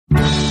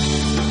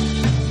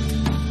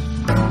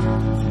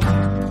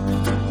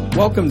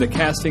Welcome to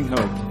Casting Hope,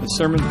 a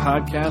sermon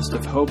podcast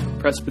of Hope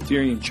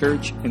Presbyterian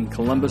Church in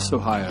Columbus,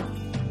 Ohio.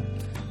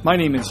 My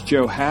name is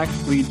Joe Hack,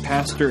 lead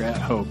pastor at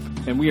Hope,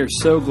 and we are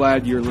so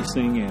glad you're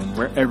listening in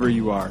wherever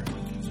you are.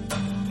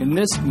 In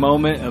this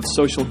moment of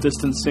social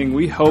distancing,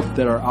 we hope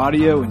that our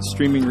audio and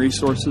streaming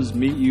resources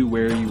meet you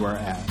where you are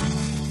at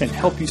and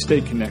help you stay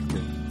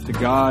connected to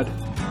God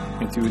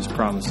and to His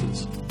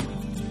promises.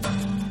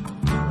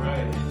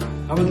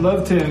 I would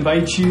love to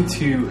invite you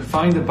to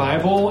find a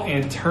Bible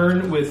and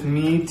turn with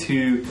me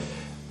to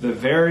the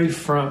very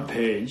front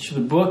page, the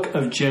book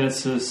of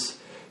Genesis,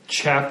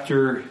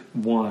 chapter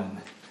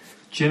 1.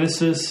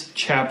 Genesis,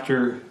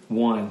 chapter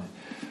 1.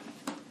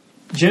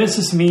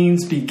 Genesis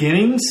means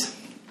beginnings,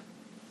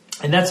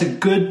 and that's a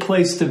good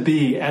place to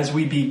be as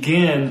we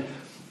begin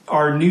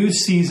our new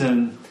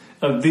season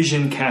of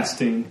vision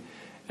casting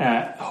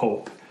at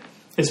Hope.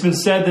 It's been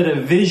said that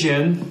a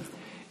vision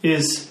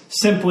is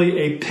simply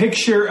a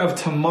picture of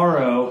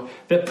tomorrow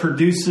that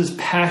produces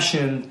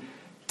passion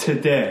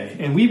today.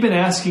 And we've been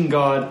asking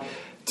God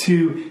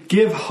to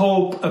give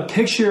Hope a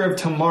picture of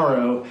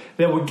tomorrow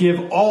that would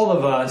give all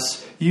of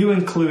us, you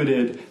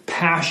included,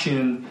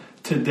 passion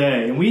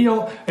today. And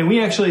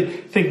we actually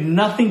think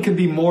nothing could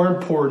be more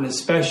important,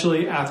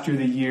 especially after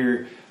the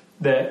year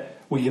that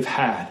we have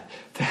had,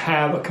 to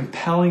have a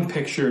compelling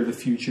picture of the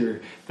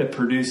future that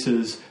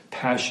produces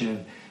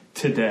passion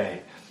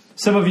today.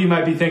 Some of you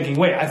might be thinking,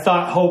 wait, I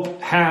thought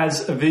Hope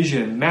has a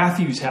vision,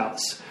 Matthew's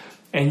house.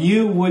 And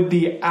you would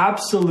be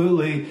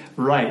absolutely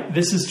right.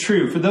 This is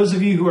true. For those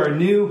of you who are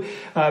new,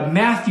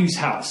 Matthew's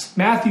house.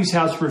 Matthew's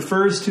house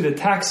refers to the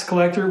tax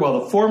collector,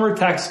 the former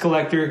tax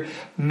collector,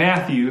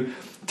 Matthew,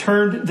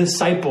 turned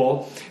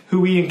disciple,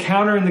 who we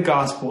encounter in the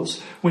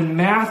Gospels. When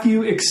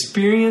Matthew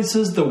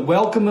experiences the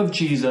welcome of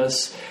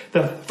Jesus,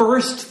 the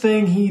first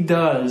thing he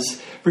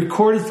does,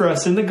 recorded for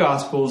us in the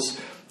Gospels,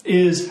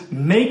 is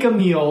make a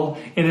meal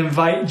and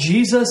invite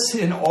Jesus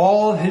and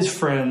all of his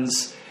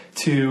friends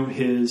to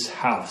his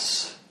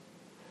house.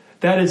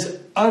 That is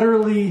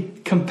utterly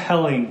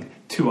compelling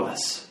to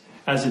us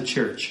as a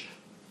church.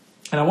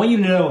 And I want you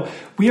to know,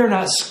 we are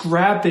not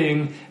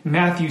scrapping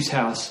Matthew's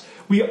house.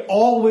 We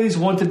always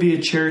want to be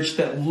a church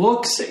that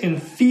looks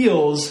and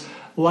feels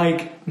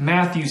like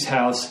Matthew's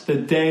house the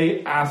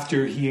day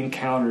after he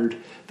encountered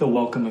the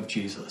welcome of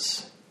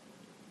Jesus.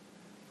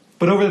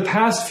 But over the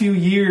past few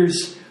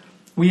years,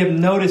 we have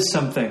noticed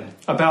something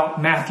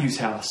about Matthew's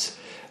house.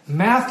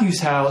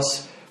 Matthew's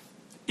house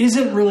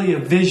isn't really a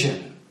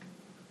vision.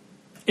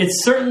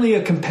 It's certainly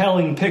a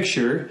compelling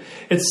picture.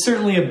 It's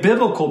certainly a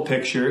biblical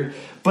picture,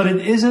 but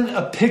it isn't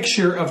a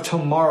picture of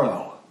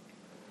tomorrow.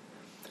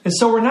 And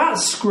so we're not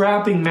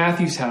scrapping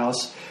Matthew's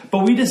house,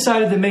 but we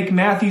decided to make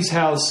Matthew's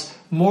house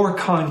more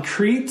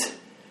concrete,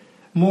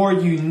 more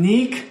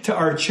unique to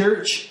our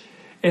church,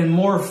 and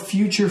more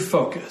future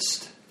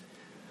focused.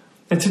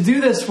 And to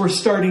do this, we're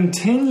starting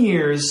 10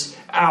 years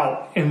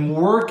out and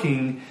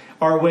working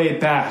our way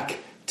back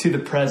to the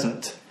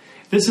present.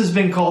 This has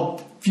been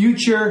called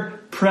future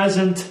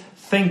present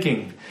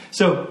thinking.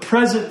 So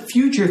present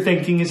future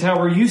thinking is how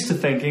we're used to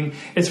thinking.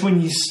 It's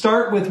when you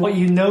start with what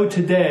you know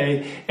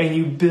today and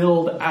you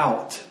build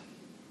out.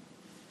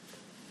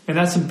 And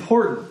that's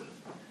important.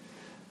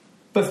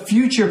 But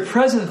future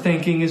present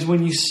thinking is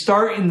when you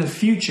start in the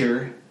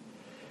future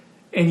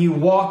and you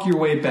walk your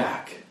way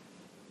back.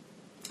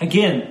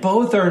 Again,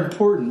 both are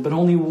important, but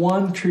only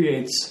one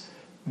creates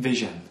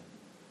vision.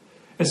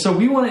 And so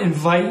we want to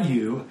invite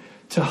you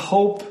to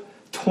Hope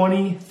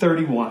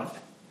 2031.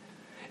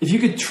 If you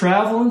could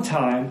travel in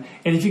time,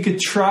 and if you could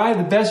try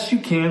the best you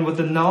can with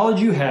the knowledge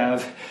you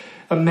have,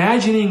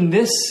 imagining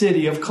this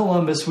city of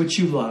Columbus, which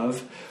you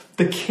love,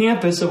 the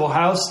campus of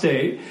Ohio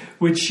State,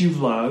 which you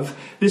love,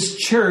 this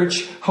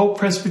church, Hope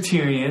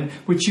Presbyterian,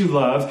 which you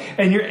love,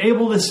 and you're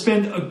able to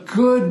spend a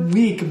good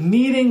week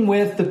meeting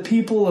with the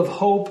people of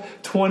Hope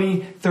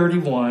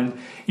 2031.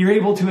 You're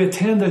able to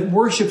attend the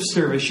worship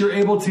service. You're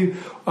able to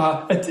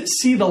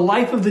see the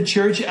life of the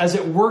church as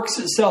it works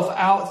itself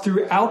out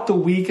throughout the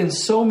week in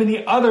so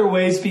many other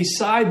ways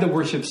beside the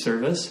worship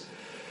service.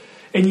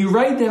 And you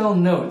write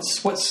down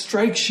notes, what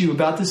strikes you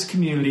about this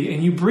community,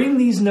 and you bring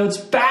these notes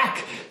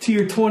back to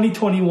your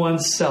 2021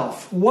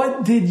 self.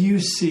 What did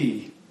you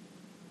see?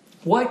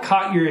 What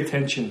caught your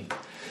attention?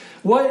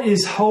 What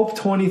is Hope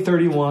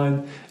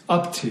 2031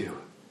 up to?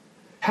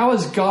 How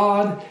is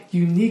God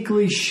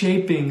uniquely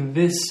shaping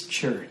this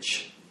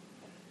church?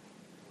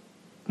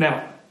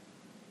 Now,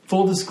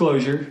 full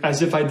disclosure,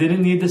 as if I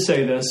didn't need to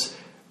say this,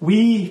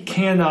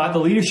 the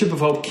leadership of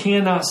Hope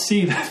cannot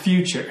see the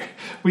future.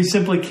 We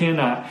simply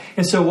cannot.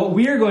 And so what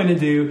we are going to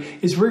do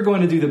is we're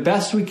going to do the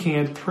best we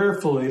can,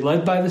 prayerfully,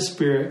 led by the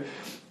Spirit,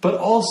 but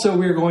also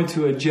we're going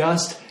to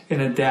adjust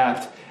and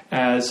adapt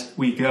as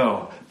we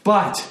go.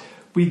 But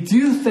we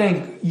do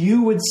think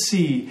you would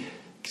see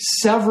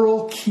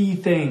several key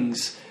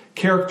things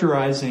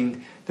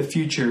characterizing the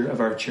future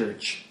of our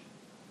church.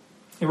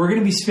 And we're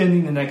going to be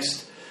spending the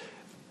next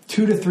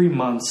 2 to 3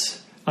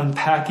 months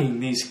unpacking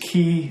these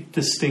key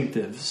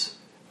distinctives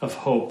of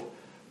Hope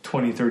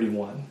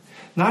 2031.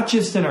 Not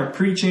just in our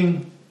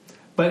preaching,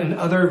 but in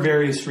other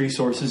various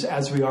resources,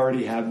 as we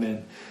already have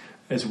been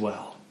as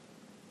well.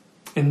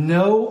 In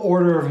no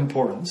order of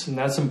importance, and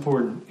that's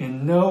important,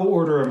 in no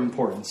order of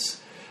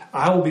importance,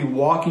 I will be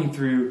walking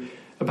through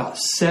about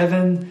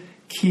 7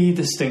 key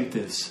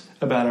distinctives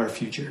about our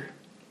future.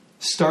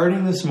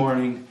 Starting this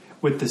morning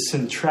with the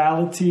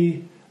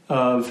centrality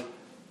of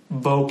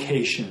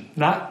vocation.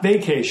 Not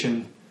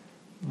vacation,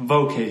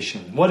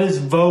 vocation. What is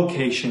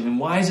vocation, and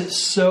why is it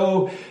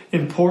so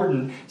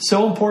important?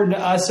 So important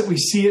to us that we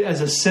see it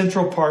as a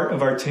central part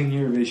of our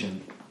 10-year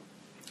vision.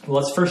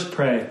 Well, let's first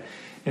pray,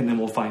 and then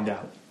we'll find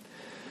out.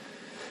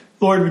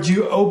 Lord, would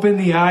you open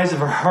the eyes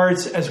of our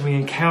hearts as we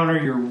encounter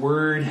your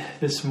word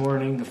this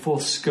morning, the full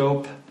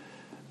scope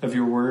of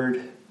your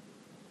word.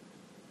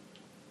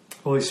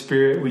 Holy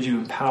Spirit, would you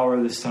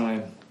empower this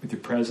time with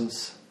your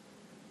presence?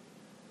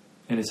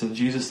 And it's in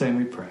Jesus' name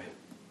we pray.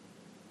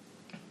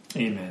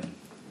 Amen.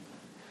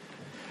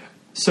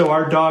 So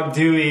our dog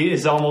Dewey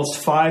is almost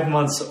 5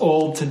 months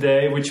old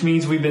today, which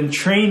means we've been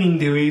training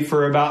Dewey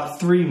for about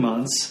 3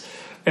 months.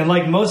 And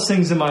like most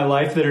things in my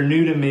life that are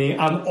new to me,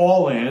 I'm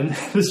all in.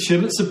 This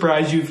shouldn't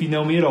surprise you if you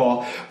know me at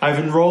all. I've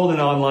enrolled in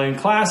online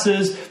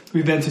classes.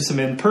 We've been to some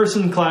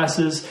in-person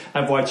classes.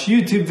 I've watched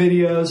YouTube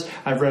videos.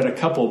 I've read a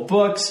couple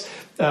books.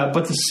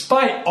 But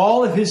despite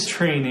all of his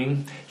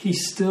training, he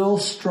still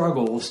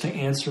struggles to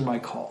answer my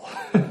call.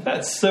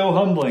 That's so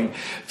humbling.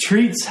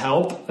 Treats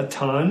help a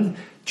ton.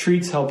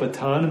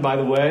 And by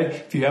the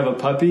way, if you have a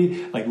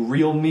puppy, like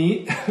real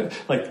meat,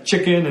 like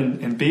chicken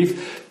and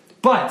beef.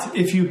 But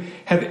if you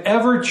have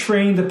ever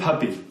trained a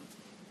puppy,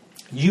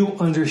 you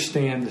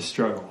understand the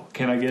struggle.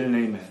 Can I get an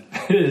amen?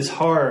 It is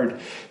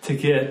hard to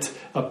get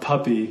a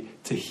puppy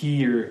to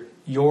hear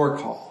your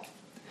call.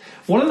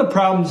 One of the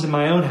problems in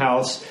my own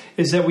house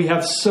is that we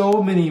have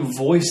so many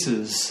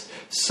voices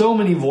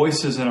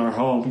in our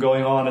home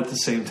going on at the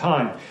same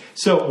time.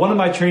 So one of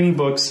my training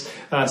books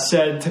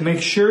said to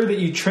make sure that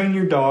you train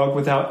your dog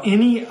without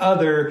any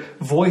other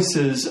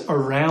voices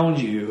around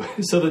you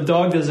so the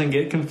dog doesn't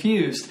get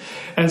confused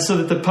and so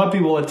that the puppy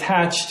will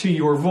attach to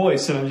your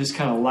voice. And I'm just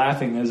kind of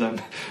laughing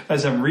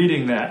as I'm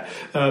reading that.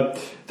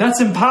 That's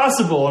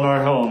impossible in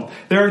our home.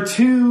 There are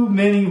too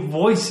many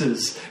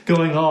voices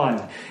going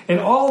on. And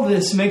all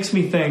this makes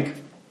me think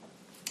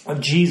of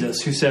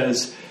Jesus, who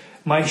says,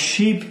 "My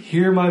sheep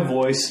hear my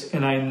voice,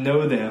 and I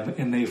know them,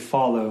 and they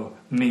follow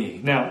me."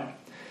 Now,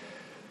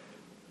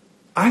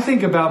 I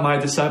think about my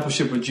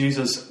discipleship with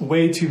Jesus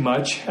way too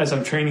much as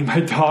I'm training my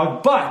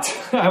dog, but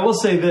I will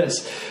say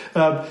this.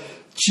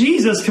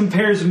 Jesus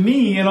compares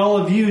me and all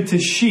of you to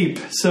sheep,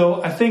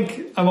 so I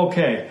think I'm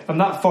okay. I'm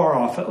not far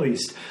off, at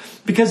least.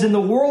 Because in the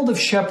world of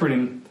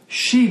shepherding,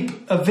 sheep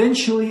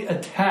eventually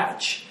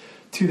attach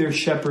to their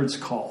shepherd's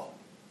call.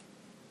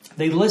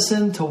 They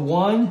listen to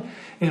one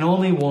and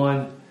only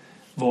one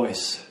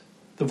voice,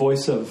 the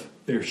voice of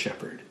their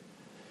shepherd.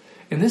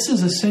 And this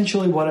is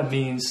essentially what it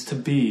means to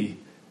be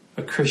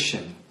a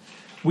Christian.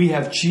 We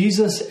have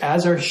Jesus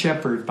as our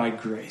shepherd by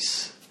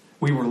grace.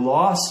 We were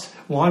lost,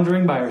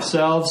 wandering by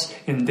ourselves,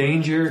 in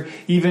danger,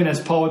 even as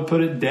Paul would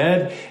put it,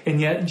 dead.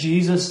 And yet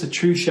Jesus, the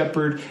true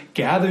shepherd,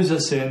 gathers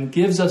us in,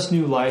 gives us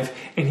new life,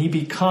 and he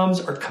becomes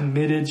our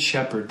committed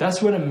shepherd.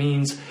 That's what it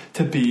means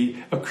to be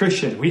a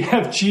Christian. We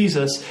have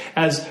Jesus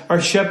as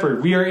our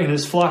shepherd. We are in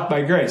his flock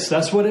by grace.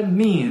 That's what it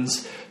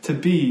means to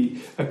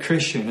be a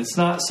Christian. It's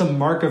not some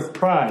mark of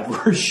pride.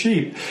 We're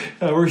sheep.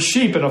 We're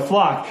sheep in a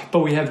flock, but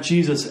we have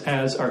Jesus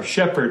as our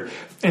shepherd.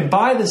 And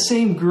by the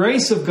same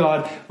grace of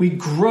God, we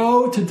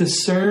grow to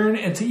discern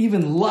and to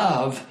even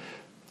love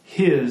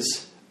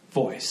his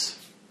voice.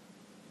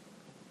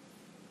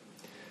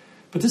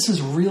 But this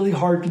is really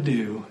hard to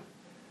do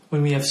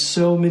when we have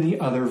so many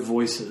other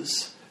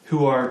voices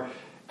who are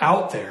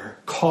out there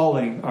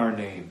calling our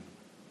name.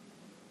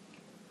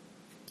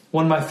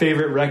 One of my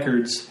favorite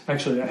records,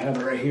 actually I have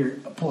it right here,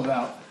 I'll pull it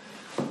out.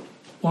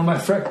 One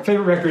of my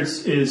favorite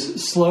records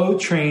is Slow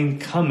Train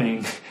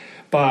Coming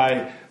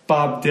by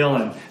Bob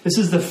Dylan. This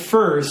is the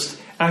first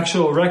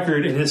actual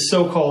record in his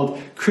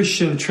so-called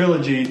Christian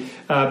trilogy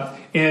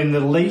in the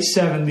late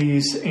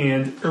 70s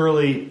and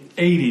early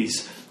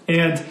 80s.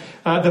 And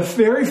the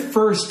very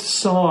first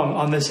song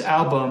on this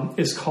album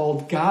is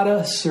called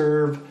Gotta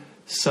Serve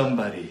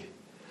Somebody.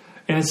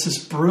 And it's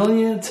this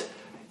brilliant,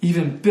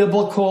 even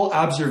biblical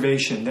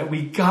observation that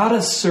we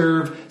gotta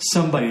serve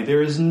somebody.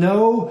 There is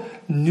no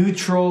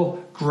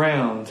neutral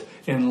ground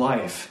in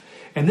life.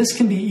 And this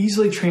can be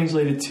easily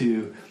translated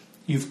to,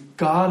 you've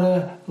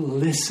gotta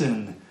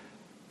listen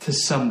to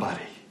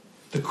somebody.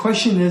 The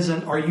question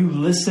isn't, are you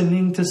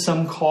listening to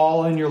some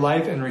call in your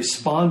life and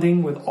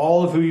responding with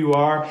all of who you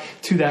are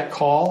to that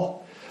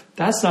call?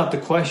 That's not the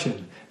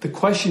question. The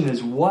question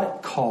is,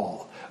 what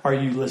call are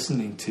you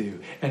listening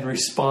to and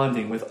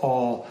responding with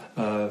all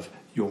of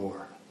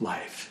your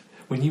life?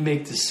 When you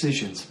make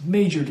decisions,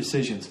 major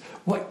decisions,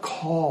 what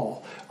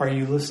call are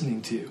you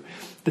listening to?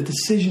 The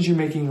decisions you're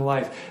making in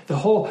life, the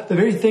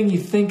very thing you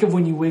think of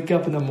when you wake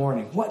up in the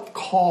morning, what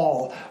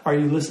call are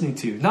you listening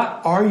to?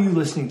 Not are you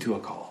listening to a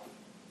call?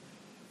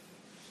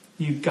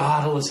 You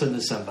gotta listen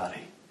to somebody.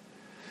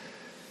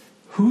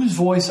 Whose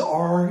voice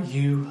are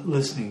you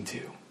listening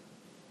to?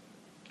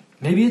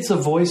 Maybe it's a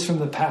voice from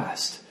the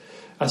past.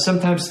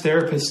 Sometimes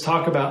therapists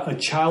talk about a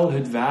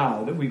childhood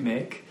vow that we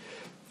make.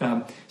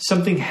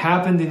 Something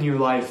happened in your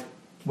life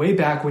way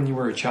back when you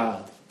were a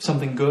child.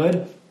 Something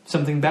good,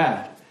 something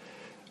bad.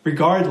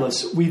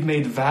 Regardless, we've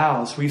made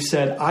vows. We've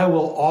said, I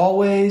will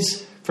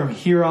always, from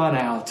here on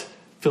out,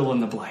 fill in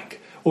the blank.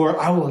 Or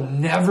I will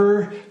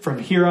never, from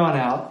here on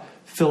out,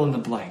 fill in the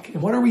blank.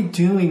 And what are we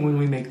doing when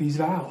we make these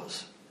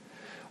vows?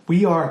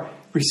 We are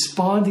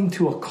responding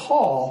to a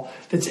call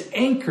that's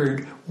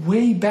anchored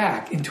way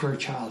back into our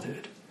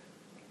childhood.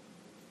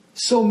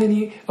 So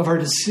many of our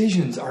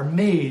decisions are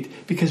made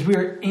because we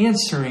are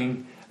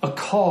answering a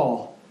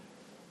call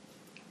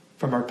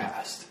from our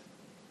past.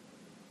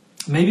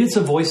 Maybe it's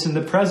a voice in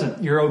the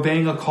present. You're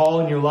obeying a call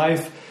in your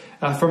life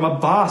from a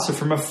boss or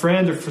from a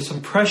friend or for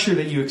some pressure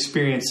that you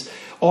experience.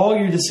 All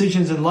your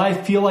decisions in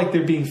life feel like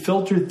they're being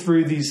filtered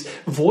through these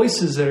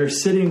voices that are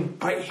sitting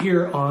right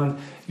here on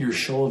your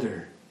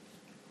shoulder.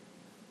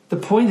 The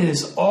point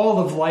is, all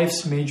of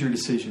life's major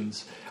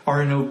decisions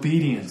are in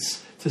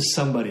obedience to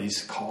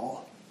somebody's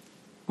call.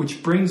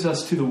 Which brings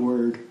us to the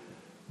word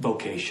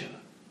vocation.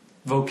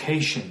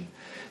 Vocation.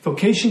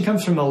 Vocation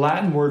comes from the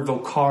Latin word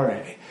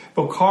vocare.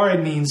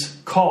 Vocare means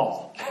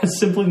call. It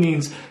simply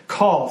means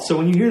call. So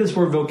when you hear this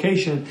word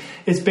vocation,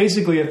 it's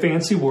basically a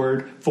fancy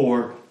word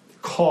for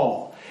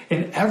call.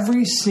 And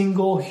every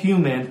single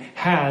human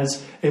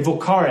has a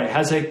vocare,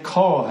 has a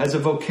call, has a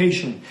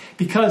vocation.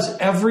 Because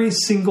every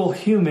single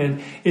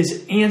human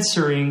is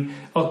answering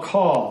a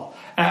call.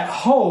 At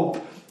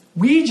Hope,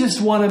 we just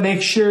want to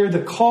make sure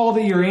the call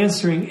that you're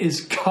answering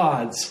is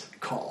God's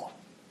call.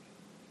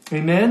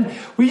 Amen?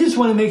 We just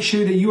want to make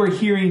sure that you are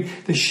hearing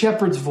the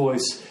shepherd's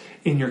voice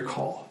in your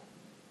call.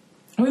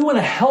 And we want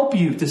to help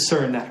you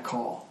discern that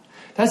call.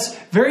 That's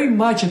very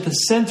much at the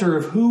center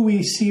of who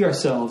we see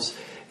ourselves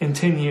in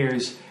 10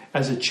 years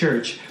as a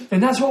church.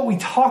 And that's what we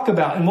talk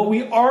about and what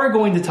we are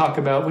going to talk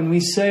about when we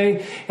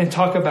say and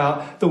talk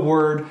about the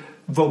word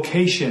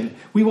vocation.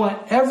 We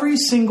want every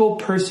single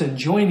person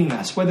joining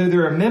us, whether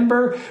they're a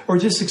member or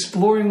just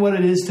exploring what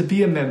it is to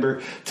be a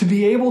member, to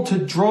be able to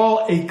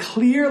draw a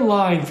clear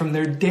line from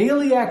their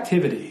daily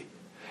activity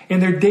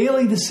and their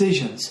daily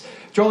decisions,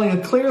 drawing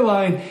a clear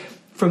line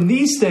from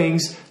these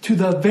things to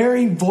the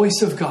very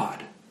voice of God.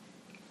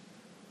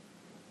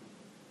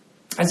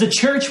 As a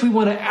church, we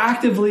want to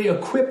actively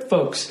equip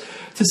folks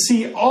to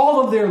see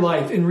all of their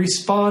life in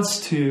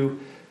response to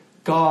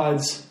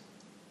God's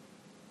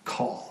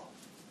call,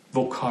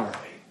 vocare,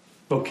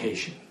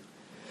 vocation.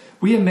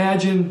 We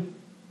imagine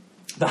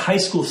the high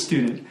school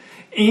student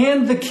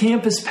and the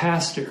campus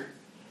pastor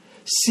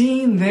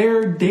seeing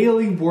their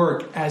daily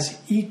work as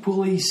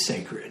equally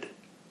sacred.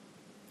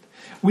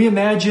 We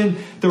imagine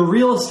the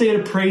real estate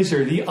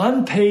appraiser, the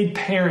unpaid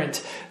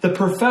parent, the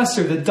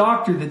professor, the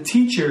doctor, the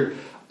teacher,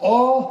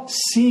 all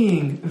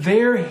seeing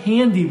their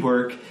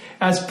handiwork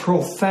as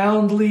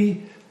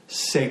profoundly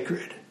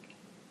sacred.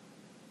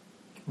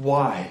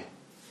 Why?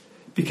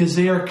 Because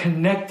they are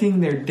connecting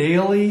their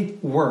daily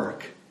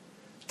work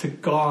to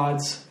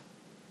God's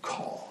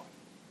call.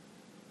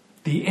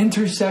 The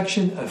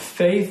intersection of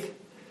faith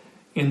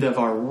and of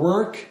our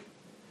work,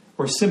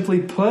 or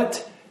simply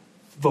put,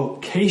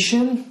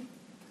 vocation,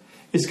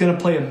 is going to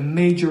play a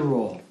major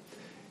role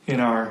in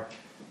our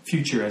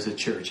future as a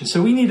church. And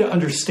so we need to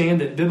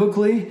understand it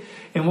biblically.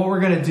 And what we're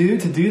going to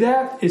do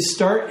that is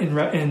start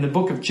in the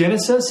book of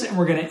Genesis, and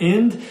we're going to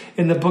end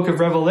in the book of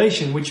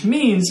Revelation, which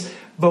means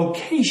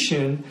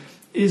vocation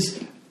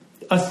is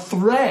a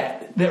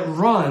thread that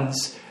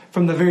runs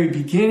from the very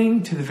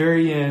beginning to the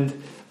very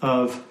end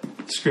of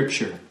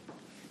Scripture.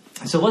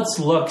 So let's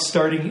look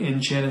starting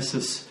in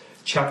Genesis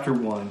chapter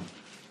 1.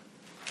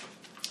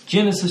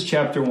 Genesis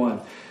chapter 1.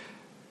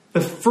 The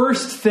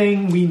first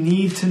thing we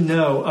need to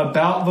know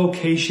about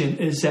vocation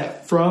is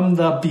that from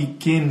the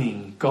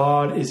beginning,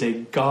 God is a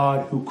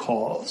God who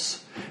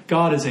calls.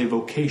 God is a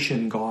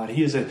vocation God.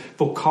 He is a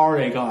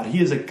vocare God.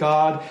 He is a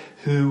God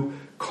who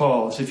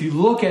calls. If you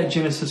look at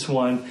Genesis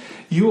 1,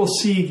 you will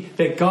see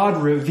that God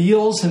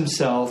reveals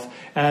himself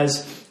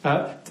as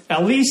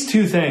at least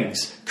two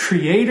things: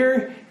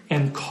 creator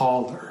and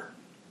caller.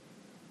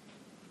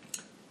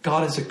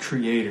 God is a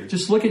creator.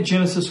 Just look at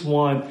Genesis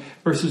 1,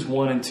 verses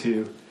 1 and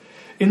 2.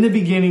 In the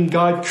beginning,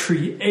 God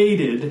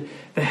created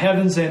the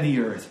heavens and the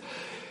earth.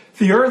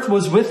 The earth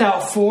was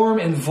without form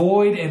and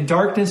void, and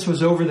darkness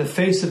was over the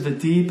face of the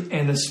deep,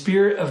 and the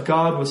Spirit of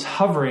God was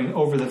hovering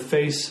over the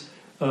face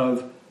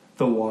of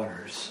the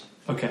waters.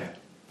 Okay.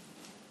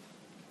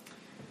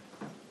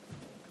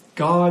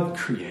 God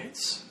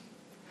creates.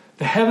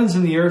 The heavens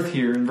and the earth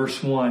here in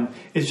verse 1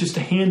 is just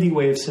a handy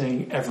way of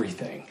saying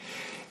everything.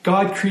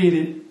 God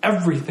created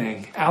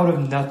everything out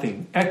of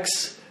nothing,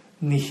 ex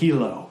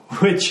nihilo,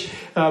 which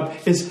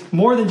is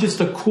more than just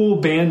a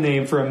cool band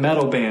name for a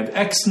metal band.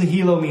 Ex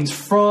nihilo means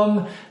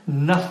from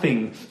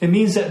nothing. It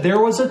means that there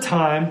was a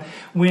time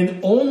when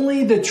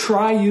only the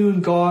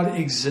triune God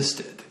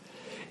existed.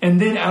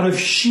 And then out of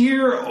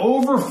sheer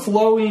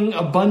overflowing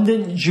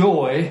abundant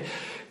joy,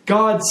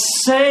 God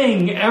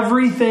sang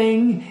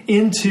everything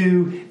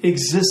into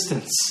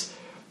existence.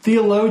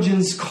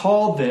 Theologians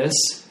call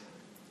this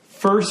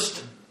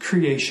first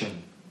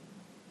creation.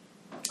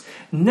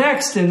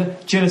 Next in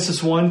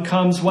Genesis 1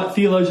 comes what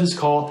theologians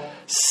call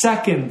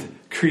second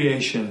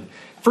creation.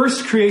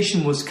 First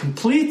creation was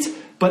complete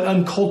but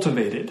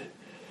uncultivated.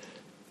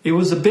 It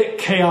was a bit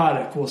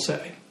chaotic, we'll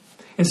say.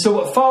 And so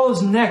what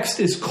follows next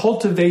is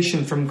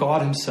cultivation from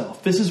God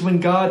himself. This is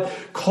when God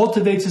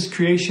cultivates his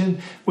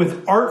creation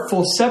with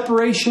artful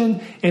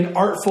separation and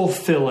artful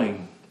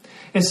filling.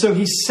 And so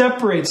he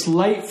separates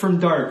light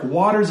from dark,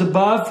 waters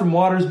above from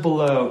waters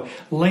below,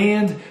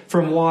 land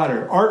from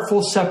water,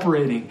 artful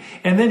separating.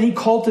 And then he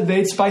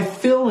cultivates by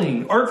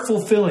filling,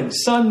 artful filling,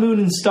 sun, moon,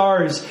 and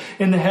stars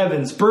in the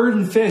heavens, bird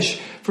and fish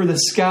for the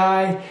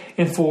sky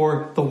and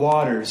for the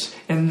waters.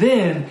 And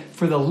then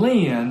for the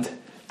land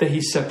that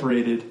he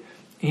separated,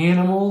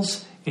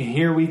 animals, and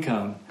here we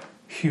come,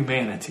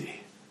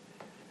 humanity.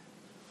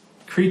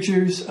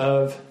 Creatures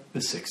of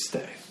the sixth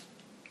day.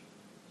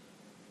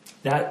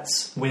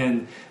 That's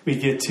when we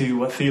get to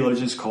what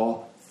theologians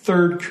call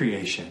third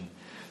creation.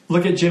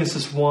 Look at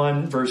Genesis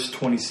 1, verse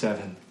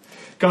 27.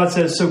 God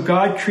says, "So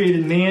God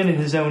created man in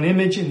his own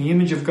image. In the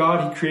image of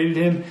God, he created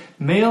him.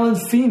 Male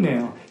and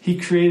female, he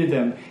created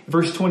them."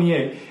 Verse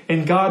 28.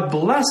 "And God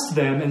blessed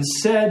them and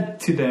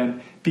said to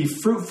them, 'Be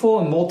fruitful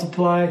and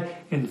multiply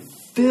and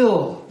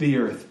fill the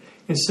earth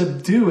and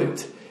subdue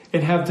it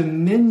and have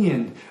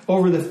dominion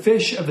over the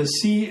fish of the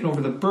sea and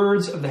over the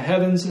birds of the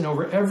heavens and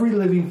over every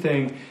living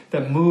thing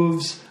that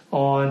moves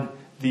on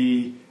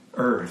the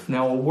earth.'"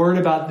 Now, a word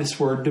about this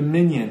word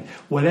dominion.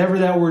 Whatever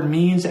that word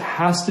means, it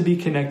has to be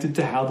connected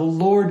to how the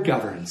Lord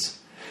governs.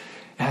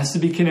 It has to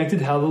be connected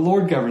to how the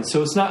Lord governs.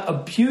 So it's not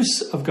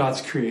abuse of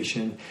God's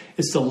creation.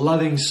 It's the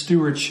loving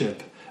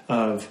stewardship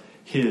of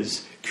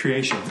his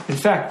creation. In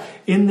fact,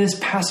 in this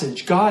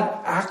passage, God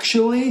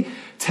actually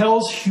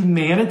tells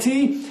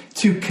humanity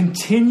to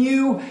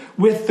continue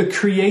with the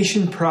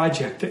creation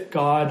project that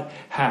God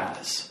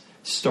has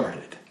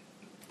started.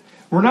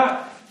 We're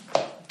not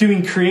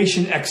doing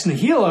creation ex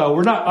nihilo.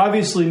 We're not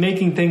obviously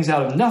making things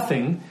out of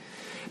nothing,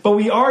 but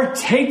we are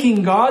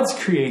taking God's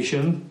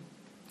creation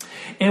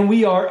and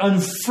we are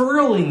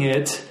unfurling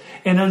it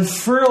and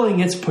unfurling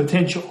its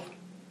potential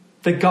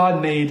that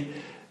God made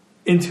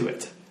into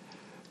it,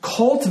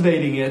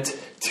 cultivating it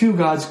to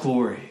God's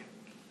glory.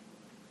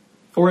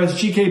 Or as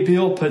G.K.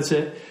 Beale puts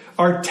it,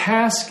 our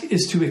task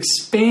is to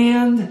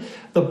expand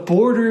the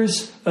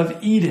borders of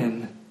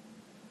Eden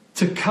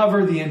to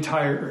cover the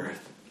entire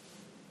earth.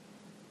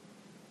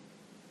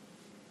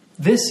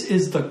 This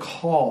is the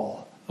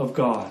call of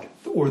God,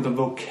 or the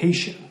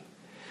vocation,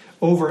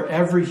 over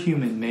every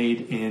human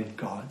made in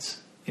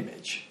God's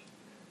image.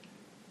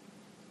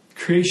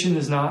 Creation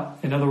is not,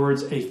 in other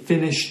words, a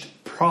finished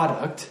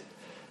product,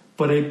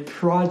 but a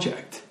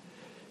project.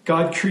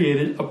 God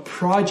created a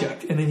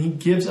project, and then he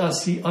gives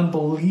us the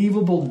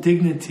unbelievable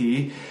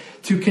dignity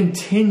to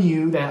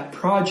continue that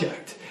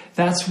project.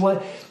 That's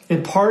what,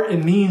 in part,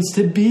 it means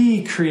to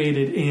be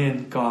created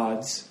in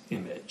God's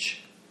image.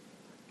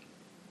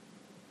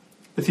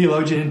 The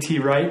theologian N.T.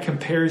 Wright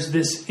compares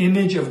this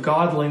image of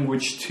God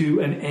language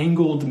to an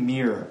angled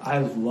mirror. I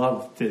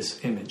love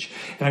this image,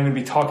 and I'm going to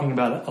be talking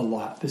about it a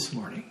lot this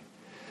morning.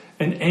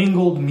 An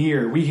angled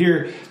mirror. We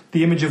hear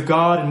the image of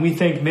God, and we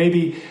think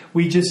maybe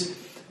we just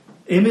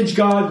image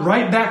God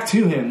right back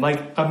to him,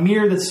 like a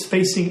mirror that's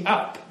facing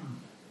up.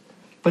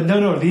 But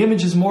no, the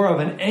image is more of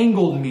an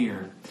angled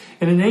mirror.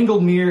 And an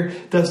angled mirror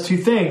does two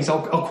things.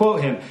 I'll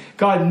quote him.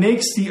 God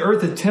makes the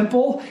earth a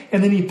temple,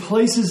 and then he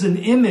places an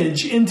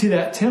image into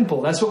that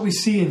temple. That's what we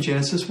see in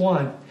Genesis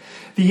 1.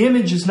 The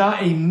image is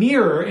not a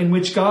mirror in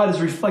which God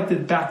is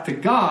reflected back to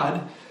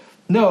God.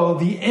 No,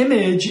 the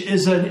image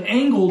is an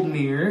angled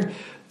mirror.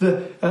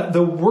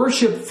 The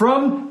worship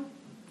from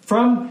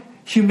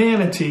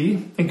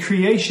humanity and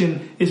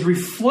creation is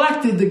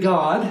reflected to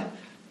God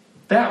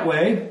that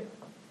way.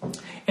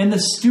 And the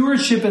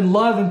stewardship and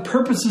love and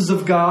purposes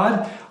of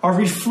God are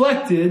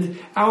reflected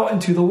out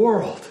into the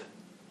world.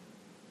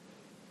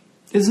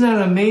 Isn't that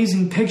an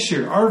amazing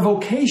picture? Our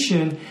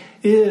vocation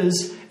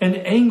is an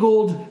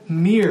angled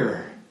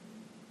mirror.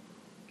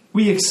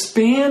 We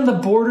expand the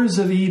borders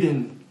of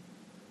Eden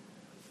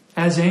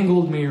as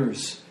angled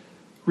mirrors,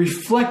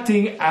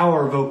 reflecting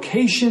our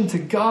vocation to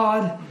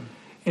God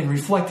and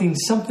reflecting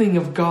something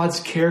of God's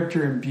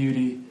character and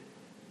beauty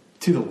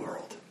to the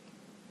world.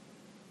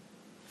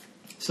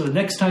 So the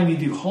next time you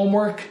do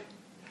homework,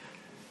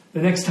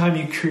 the next time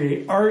you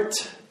create art,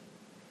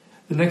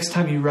 the next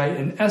time you write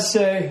an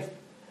essay,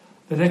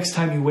 the next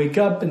time you wake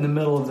up in the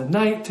middle of the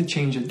night to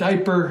change a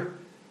diaper,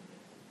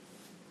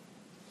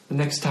 the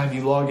next time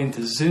you log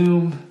into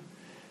Zoom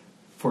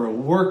for a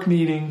work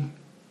meeting,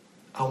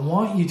 I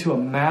want you to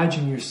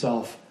imagine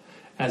yourself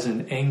as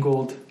an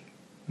angled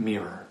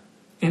mirror.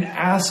 And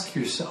ask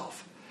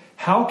yourself,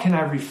 how can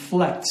I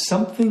reflect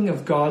something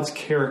of God's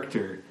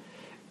character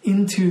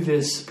into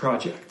this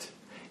project,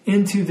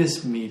 into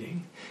this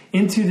meeting,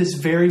 into this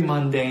very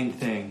mundane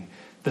thing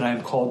that I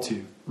am called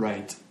to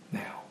right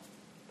now?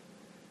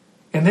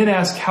 and then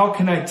ask, how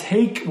can I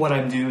take what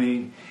I'm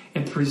doing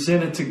and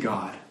present it to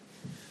God?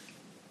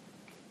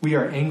 We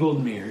are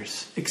angled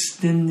mirrors,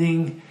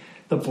 extending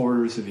the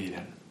borders of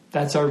Eden.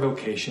 That's our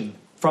vocation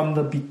from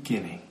the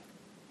beginning.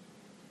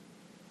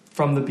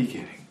 From the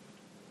beginning.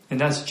 And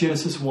that's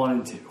Genesis 1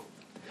 and 2.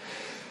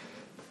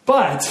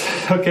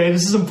 But, okay,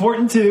 this is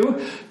important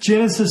too.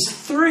 Genesis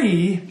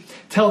 3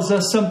 tells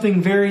us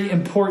something very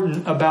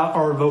important about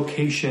our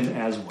vocation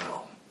as well.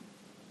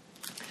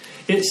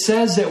 It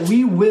says that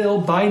we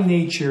will, by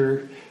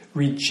nature,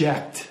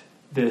 reject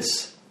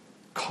this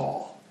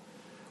call.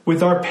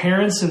 With our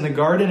parents in the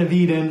Garden of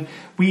Eden,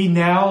 we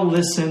now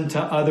listen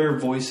to other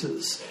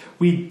voices.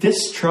 We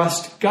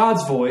distrust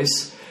God's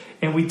voice,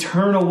 and we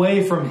turn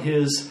away from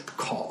His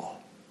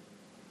call.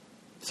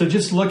 So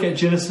just look at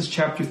Genesis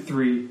chapter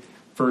 3,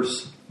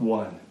 verse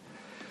 1.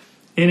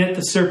 In it,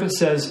 the serpent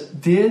says,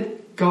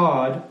 "Did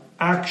God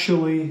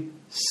actually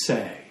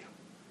say?"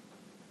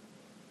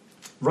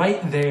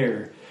 Right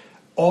there,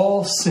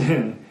 all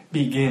sin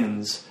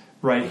begins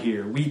right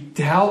here. We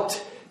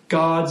doubt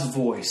God's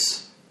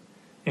voice,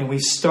 and we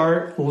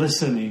start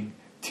listening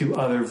to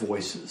other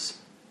voices.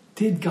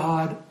 Did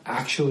God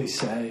actually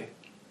say?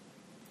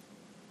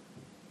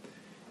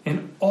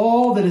 And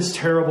all that is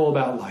terrible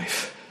about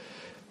life,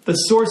 the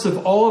source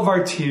of all of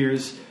our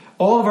tears,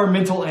 all of our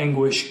mental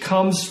anguish,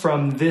 comes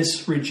from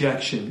this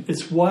rejection.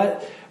 It's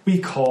what we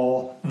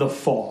call the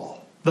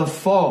fall. The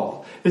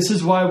fall. This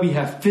is why we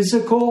have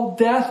physical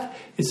death.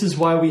 This is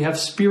why we have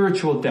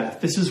spiritual death.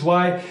 This is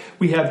why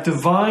we have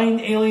divine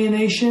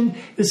alienation.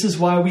 This is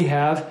why we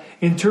have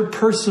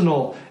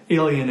interpersonal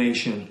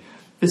alienation.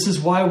 This is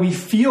why we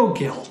feel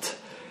guilt.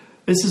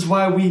 This is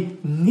why we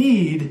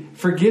need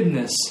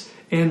forgiveness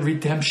and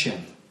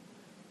redemption.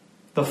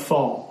 The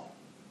fall.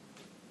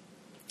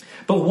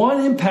 But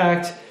one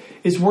impact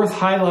is worth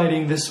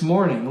highlighting this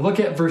morning. Look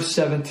at verse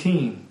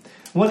 17.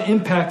 One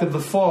impact of the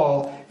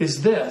fall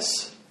is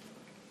this.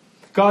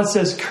 God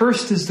says,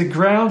 "Cursed is the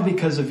ground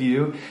because of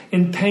you.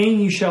 In pain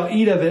you shall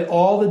eat of it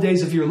all the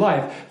days of your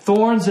life.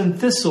 Thorns and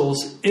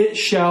thistles it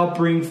shall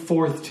bring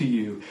forth to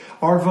you."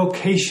 Our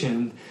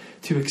vocation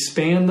to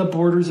expand the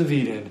borders of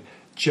Eden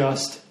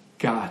just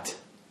got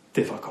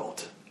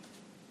difficult.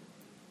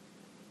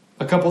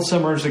 A couple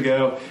summers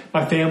ago,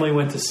 my family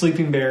went to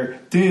Sleeping Bear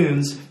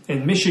Dunes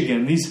in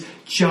Michigan. These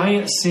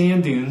giant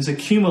sand dunes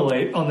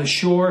accumulate on the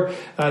shore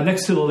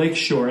next to the lake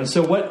shore. And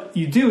so what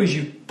you do is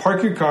you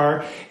park your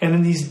car, and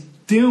then these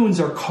dunes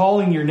are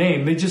calling your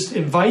name. They just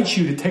invite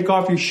you to take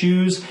off your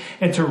shoes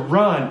and to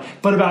run.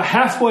 But about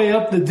halfway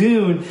up the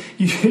dune,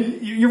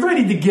 you're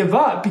ready to give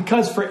up,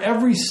 because for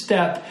every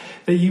step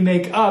that you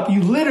make up,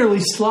 you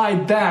literally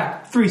slide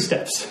back 3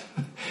 steps.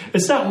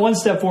 It's not 1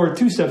 step forward,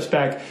 2 steps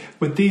back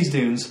with these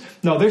dunes.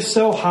 No, they're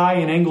so high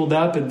and angled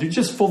up, and they're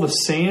just full of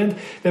sand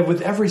that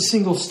with every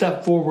single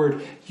step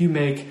forward, you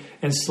make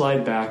and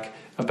slide back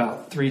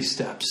about 3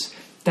 steps.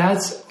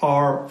 That's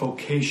our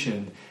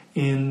vocation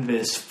in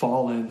this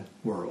fallen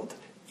world,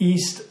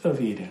 east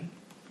of Eden.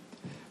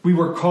 We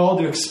were called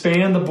to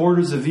expand the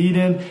borders of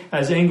Eden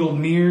as angled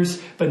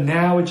mirrors, but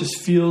now it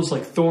just feels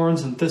like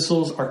thorns and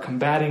thistles are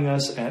combating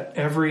us at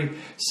every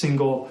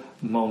single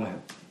moment.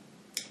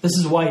 This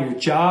is why your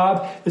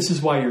job, this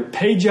is why your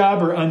paid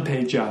job or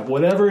unpaid job,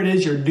 whatever it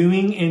is you're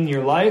doing in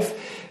your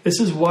life,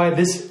 this is why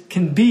this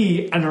can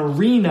be an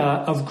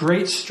arena of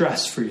great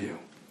stress for you.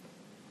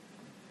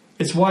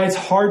 It's why it's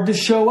hard to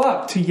show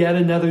up to yet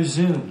another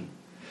Zoom.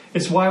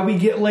 It's why we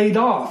get laid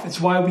off.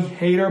 It's why we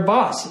hate our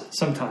boss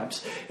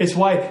sometimes. It's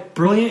why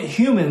brilliant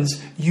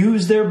humans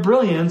use their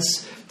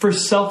brilliance for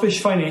selfish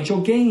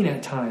financial gain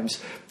at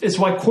times. It's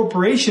why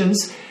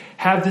corporations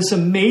have this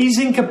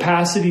amazing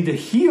capacity to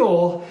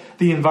heal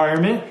the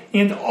environment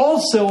and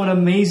also an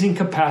amazing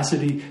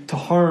capacity to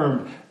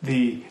harm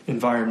the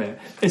environment.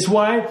 It's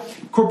why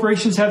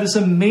corporations have this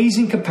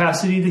amazing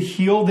capacity to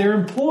heal their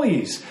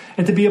employees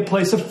and to be a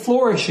place of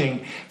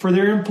flourishing for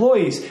their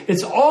employees.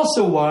 It's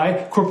also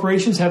why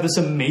corporations have this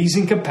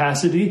amazing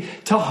capacity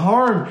to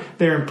harm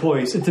their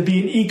employees and to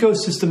be an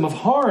ecosystem of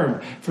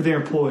harm for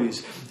their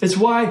employees. It's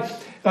why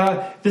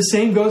the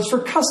same goes for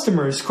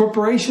customers.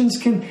 Corporations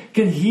can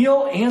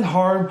heal and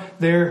harm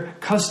their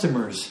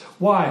customers.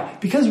 Why?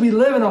 Because we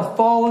live in a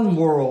fallen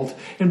world,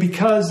 and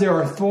because there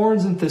are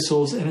thorns and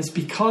thistles, and it's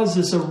because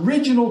this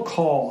original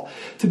call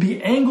to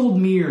be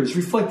angled mirrors,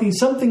 reflecting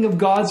something of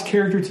God's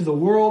character to the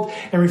world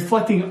and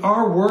reflecting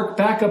our work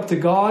back up to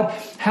God,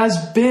 has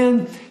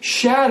been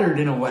shattered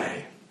in a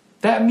way.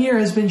 That mirror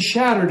has been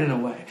shattered in a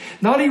way.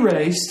 Not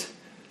erased,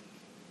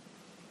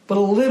 but a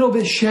little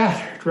bit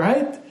shattered,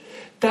 right?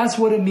 That's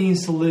what it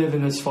means to live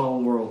in this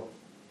fallen world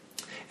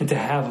and to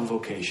have a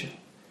vocation.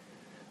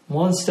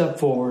 1 step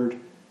forward,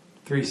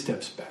 3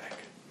 steps back.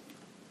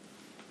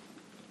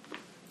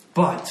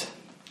 But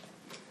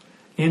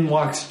in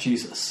walks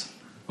Jesus.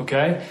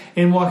 Okay?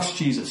 In walks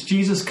Jesus.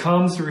 Jesus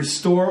comes to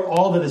restore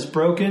all that is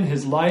broken.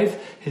 His life,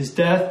 His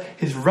death,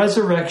 His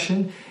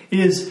resurrection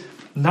is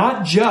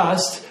not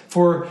just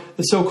for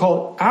the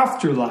so-called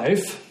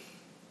afterlife,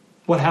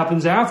 what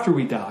happens after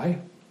we die,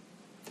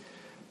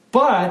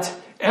 but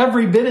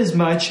every bit as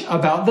much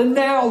about the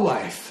now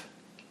life.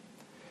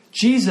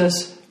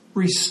 Jesus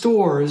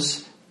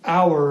restores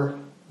our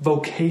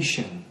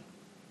vocation.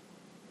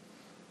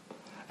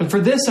 And for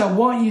this, I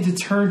want you to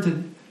turn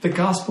to the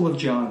Gospel of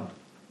John.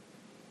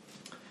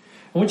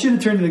 I want you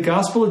to turn to the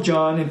Gospel of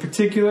John, in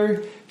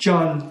particular,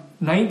 John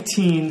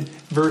 19,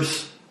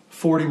 verse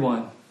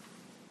 41.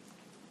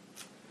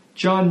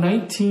 John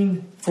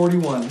 19,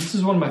 41. This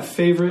is one of my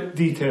favorite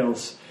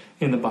details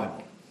in the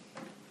Bible.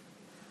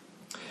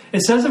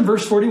 It says in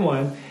verse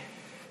 41,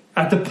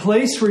 "At the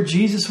place where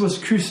Jesus was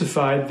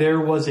crucified, there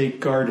was a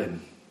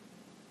garden.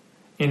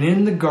 And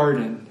in the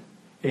garden,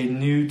 a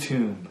new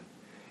tomb,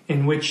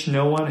 in which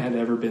no one had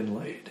ever been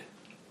laid."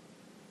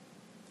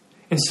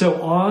 And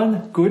so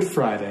on Good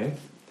Friday,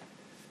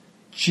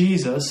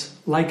 Jesus,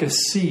 like a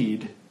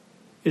seed,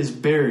 is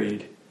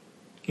buried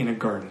in a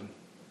garden.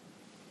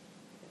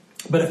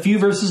 But a few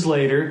verses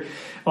later,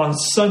 on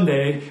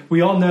Sunday,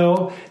 we all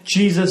know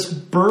Jesus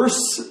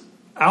bursts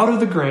out of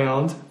the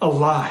ground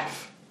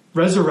alive.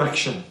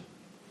 Resurrection.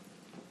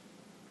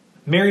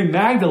 Mary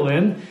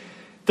Magdalene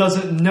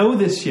doesn't know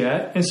this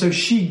yet, and so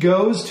she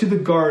goes to the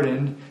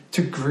garden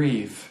to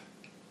grieve.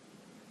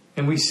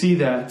 And we see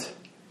that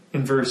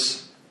in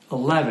verse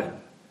 11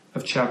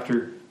 of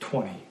chapter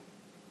 20.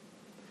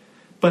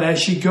 But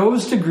as she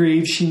goes to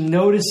grieve, she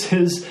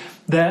notices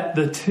that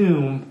the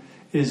tomb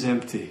is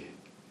empty.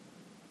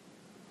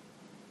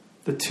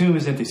 The tomb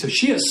is empty. So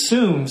she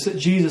assumes that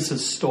Jesus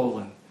is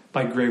stolen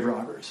by grave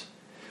robbers,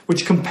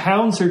 which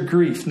compounds her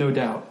grief, no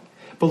doubt.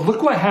 But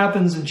look what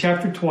happens in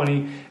chapter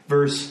 20,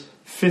 verse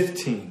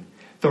 15.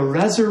 The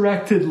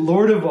resurrected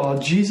Lord of all,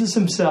 Jesus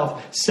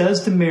himself,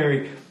 says to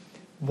Mary,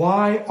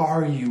 "Why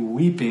are you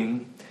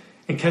weeping?"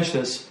 And catch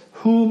this,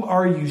 "Whom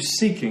are you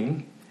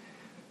seeking?"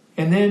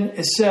 And then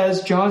it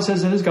says, John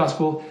says in his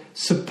gospel,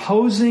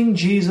 supposing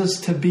Jesus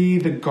to be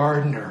the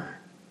gardener,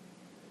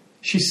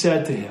 she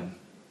said to him.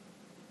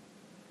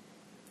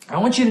 I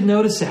want you to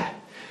notice that.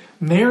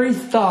 Mary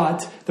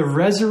thought the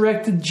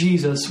resurrected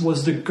Jesus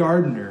was the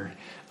gardener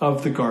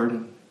of the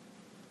garden.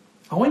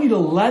 I want you to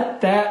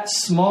let that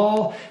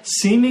small,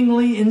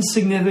 seemingly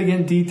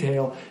insignificant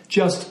detail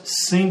just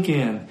sink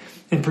in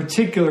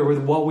particular with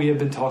what we have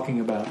been talking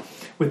about,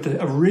 with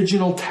the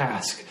original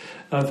task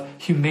of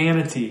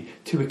humanity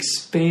to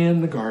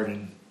expand the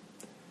garden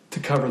to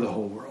cover the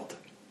whole world,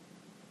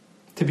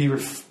 to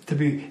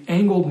be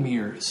angled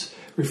mirrors,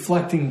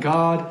 reflecting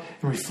God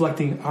and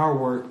reflecting our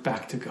work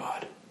back to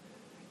God,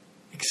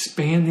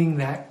 expanding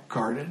that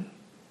garden.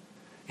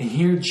 And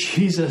here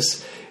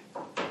Jesus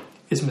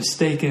is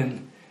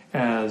mistaken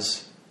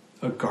as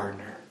a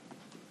gardener.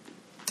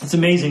 It's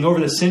amazing. Over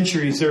the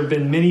centuries, there have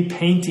been many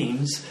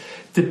paintings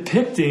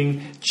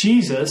depicting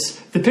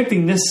Jesus,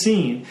 depicting this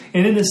scene.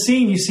 And in the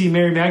scene, you see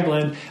Mary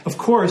Magdalene, of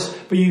course,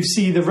 but you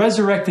see the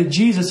resurrected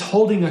Jesus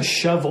holding a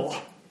shovel.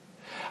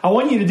 I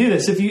want you to do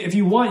this. If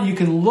you want, you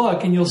can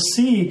look and you'll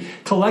see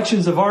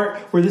collections of art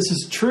where this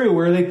is true,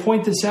 where they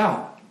point this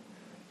out.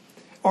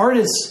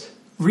 Artists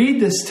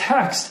read this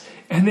text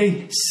and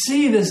they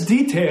see this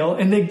detail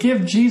and they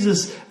give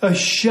Jesus a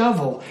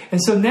shovel.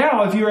 And so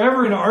now, if you're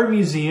ever in an art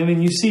museum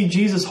and you see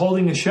Jesus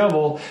holding a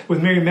shovel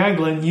with Mary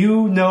Magdalene,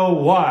 you know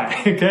why.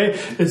 Okay?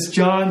 It's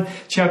John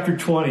chapter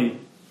 20.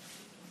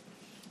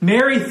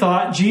 Mary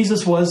thought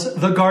Jesus was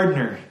the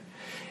gardener.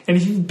 And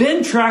if you've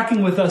been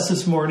tracking with us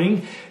this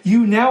morning,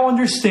 you now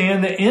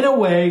understand that in a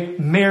way,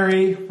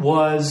 Mary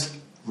was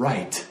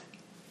right.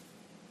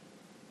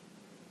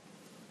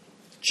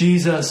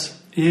 Jesus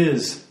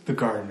is the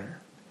gardener.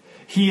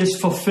 He is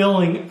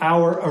fulfilling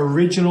our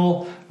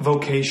original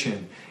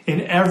vocation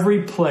in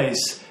every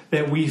place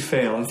that we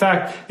fail. In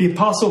fact, the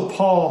Apostle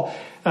Paul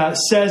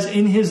says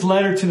in his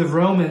letter to the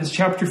Romans,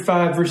 chapter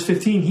 5, verse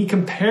 15, he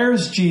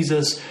compares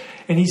Jesus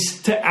and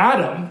he's to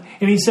Adam.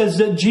 And he says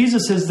that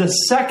Jesus is the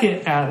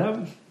second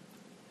Adam.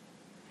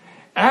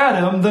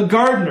 Adam, the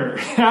gardener.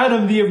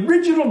 Adam, the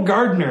original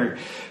gardener,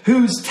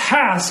 whose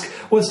task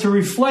was to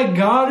reflect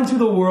God into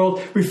the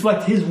world,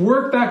 reflect his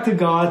work back to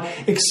God,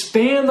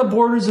 expand the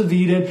borders of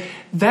Eden.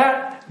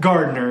 That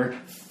gardener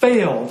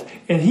failed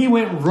and he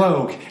went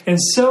rogue.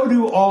 And so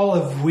do all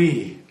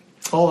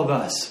of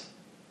us.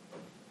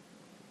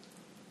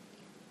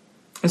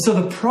 And so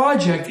the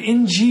project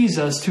in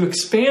Jesus to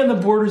expand the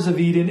borders of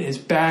Eden is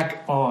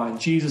back on.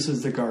 Jesus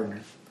is the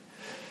gardener.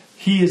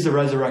 He is the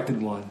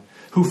resurrected one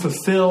who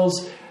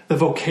fulfills the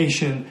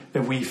vocation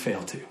that we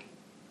fail to.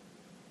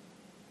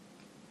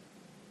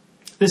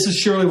 This is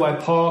surely why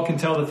Paul can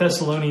tell the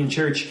Thessalonian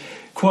church,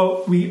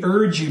 quote, "We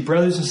urge you,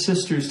 brothers and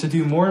sisters, to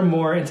do more and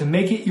more and to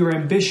make it your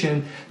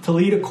ambition to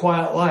lead a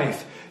quiet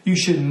life. You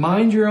should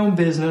mind your own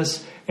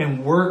business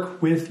and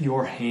work with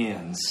your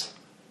hands,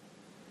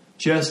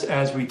 just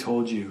as we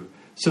told you,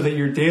 so that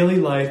your daily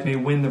life may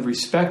win the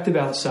respect of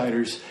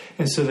outsiders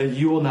and so that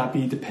you will not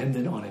be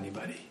dependent on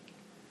anybody."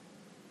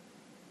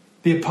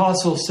 The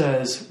apostle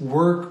says,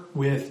 work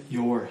with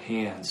your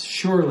hands.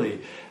 Surely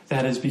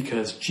that is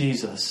because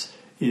Jesus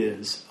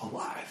is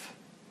alive.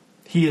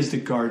 He is the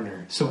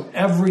gardener. So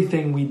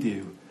everything we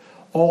do,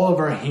 all of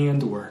our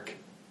handwork,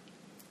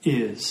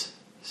 is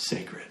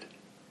sacred.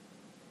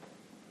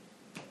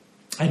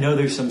 I know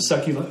there's some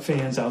succulent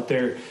fans out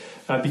there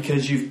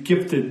because you've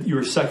gifted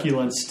your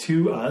succulents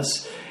to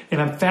us.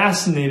 And I'm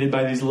fascinated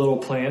by these little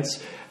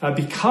plants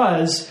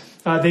because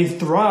they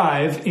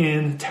thrive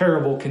in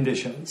terrible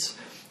conditions.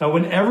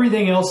 When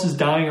everything else is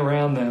dying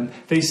around them,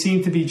 they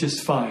seem to be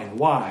just fine.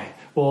 Why?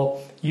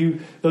 Well,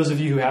 those of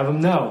you who have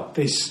them know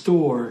they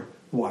store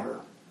water.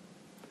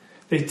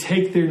 They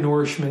take their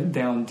nourishment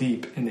down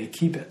deep and they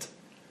keep it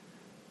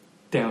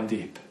down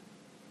deep.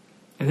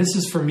 And this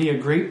is for me a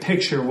great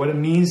picture of what it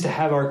means to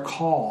have our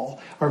call,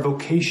 our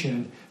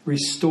vocation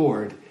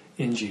restored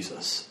in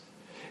Jesus.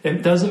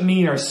 It doesn't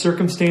mean our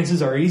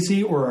circumstances are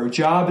easy or our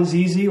job is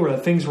easy or the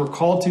things we're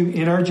called to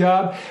in our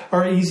job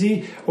are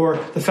easy or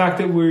the fact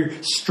that we're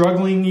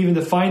struggling even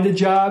to find a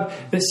job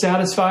that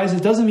satisfies.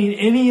 It doesn't mean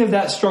any of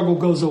that struggle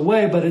goes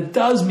away, but it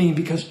does mean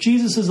because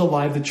Jesus is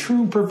alive, the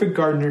true and perfect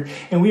gardener,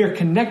 and we are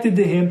connected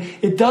to him,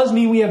 it does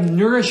mean we have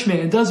nourishment.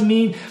 It does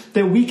mean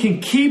that we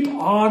can keep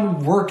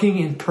on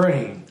working and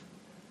praying.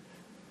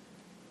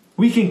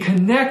 We can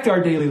connect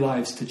our daily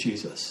lives to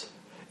Jesus,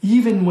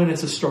 even when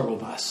it's a struggle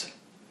bus.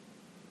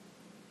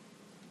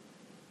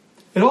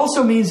 It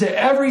also means that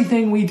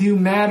everything we do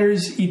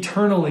matters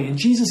eternally. And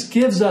Jesus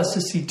gives us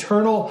this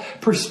eternal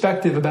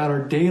perspective about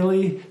our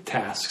daily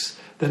tasks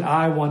that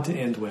I want to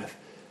end with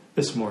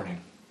this morning.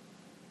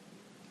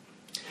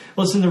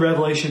 Listen to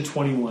Revelation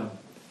 21.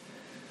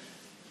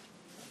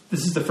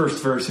 This is the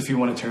first verse if you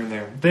want to turn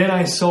there. Then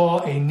I saw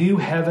a new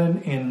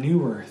heaven and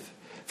new earth.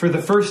 For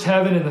the first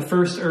heaven and the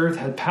first earth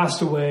had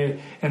passed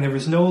away, and there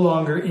was no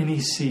longer any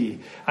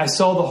sea. I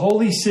saw the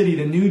holy city,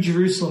 the new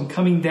Jerusalem,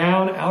 coming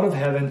down out of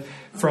heaven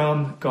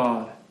from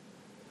God,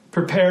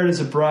 prepared as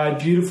a bride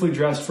beautifully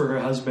dressed for her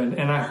husband.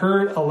 And I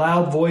heard a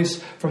loud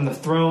voice from the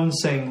throne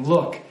saying,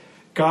 "Look,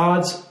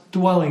 God's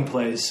dwelling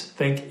place,"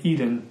 think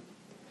Eden,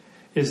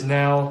 "is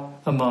now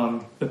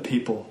among the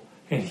people,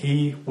 and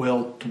he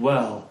will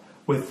dwell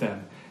with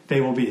them. They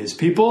will be his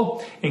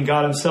people, and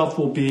God himself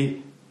will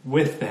be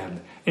with them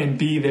and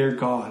be their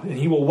God. And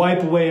he will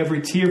wipe away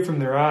every tear from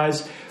their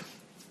eyes."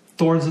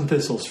 Thorns and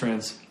thistles,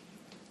 friends.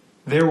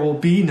 There will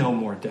be no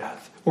more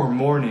death, or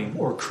mourning,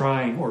 or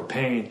crying, or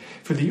pain,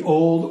 for the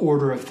old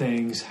order of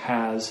things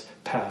has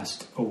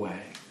passed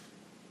away.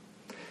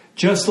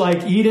 Just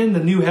like Eden,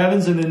 the new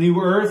heavens and the new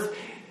earth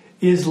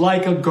is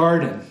like a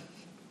garden.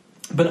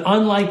 But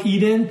unlike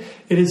Eden,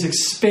 it is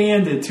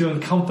expanded to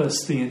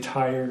encompass the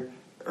entire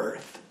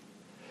earth.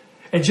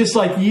 And just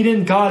like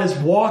Eden, God is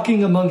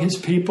walking among his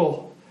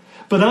people.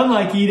 But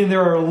unlike Eden,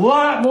 there are a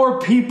lot more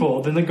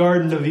people than the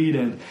Garden of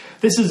Eden.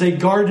 This is a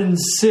garden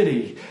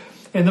city.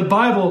 And the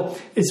Bible,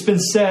 it's been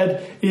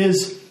said,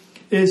 is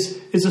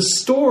a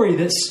story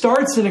that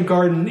starts in a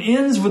garden,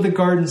 ends with a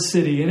garden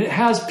city. And it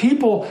has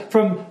people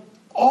from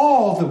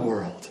all the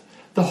world,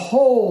 the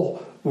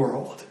whole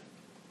world.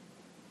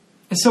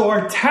 And so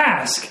our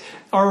task,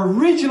 our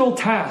original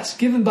task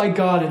given by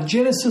God in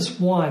Genesis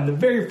 1, the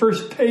very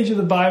first page of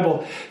the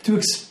Bible, to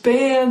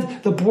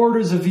expand the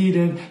borders of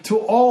Eden to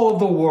all of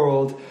the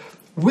world,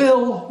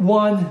 will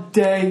one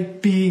day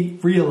be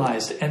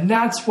realized. And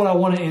that's what I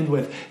want to end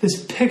with.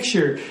 This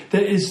picture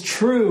that is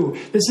true.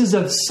 This is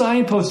a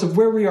signpost of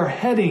where we are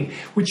heading,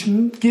 which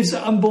gives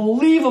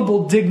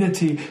unbelievable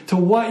dignity to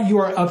what you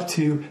are up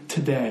to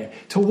today,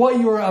 to what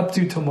you are up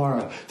to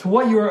tomorrow, to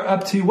what you are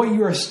up to, what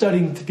you are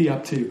studying to be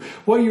up to,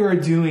 what you are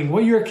doing,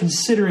 what you are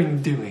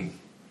considering doing.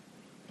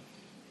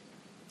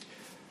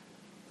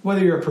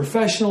 Whether you're a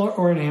professional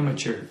or an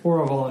amateur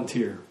or a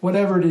volunteer,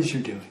 whatever it is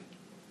you're doing.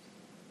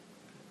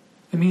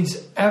 It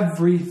means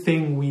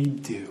everything we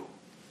do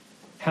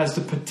has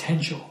the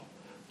potential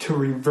to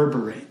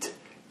reverberate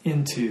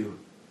into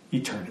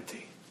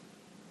eternity.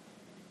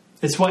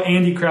 It's what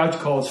Andy Crouch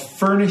calls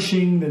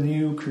furnishing the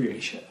new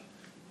creation.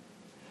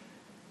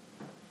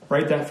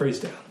 Write that phrase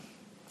down.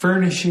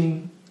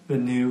 Furnishing the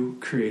new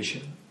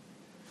creation.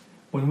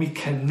 When we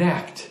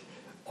connect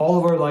all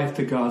of our life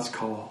to God's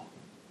call,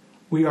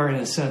 we are in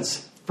a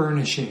sense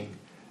furnishing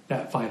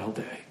that final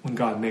day when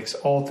God makes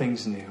all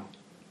things new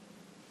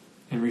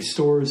and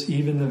restores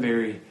even the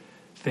very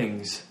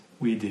things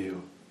we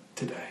do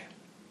today.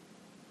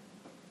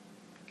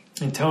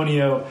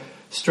 Antonio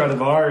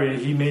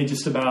Stradivari, he made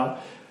just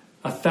about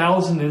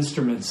 1,000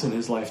 instruments in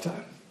his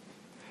lifetime.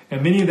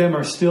 And many of them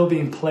are still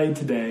being played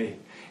today.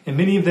 And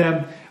many of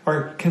them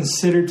are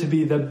considered to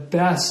be the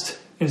best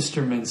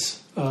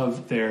instruments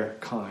of their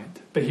kind.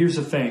 But here's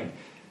the thing.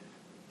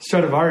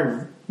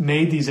 Stradivari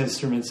made these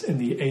instruments in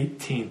the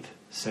 18th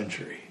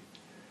century.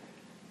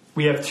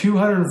 We have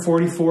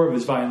 244 of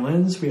his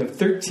violins. We have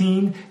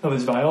 13 of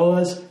his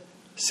violas,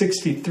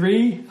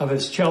 63 of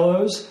his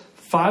cellos,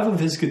 5 of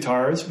his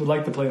guitars. Would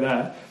like to play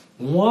that.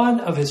 1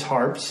 of his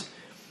harps,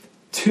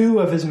 2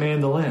 of his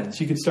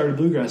mandolins. You could start a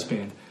bluegrass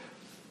band.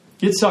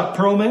 Yitzhak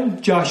Perlman,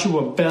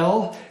 Joshua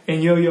Bell,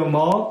 and Yo-Yo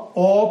Ma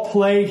all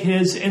play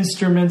his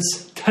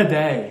instruments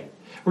today.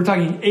 We're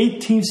talking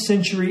 18th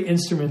century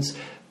instruments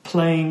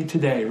playing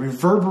today,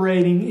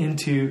 reverberating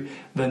into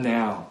the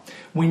now.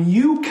 When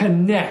you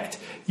connect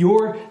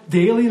your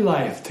daily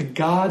life to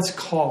God's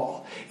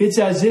call, it's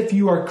as if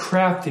you are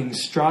crafting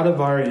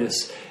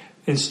Stradivarius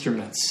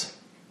instruments,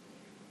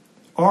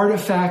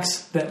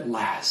 artifacts that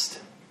last.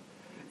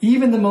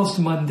 Even the most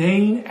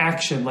mundane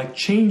action, like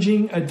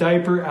changing a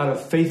diaper out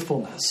of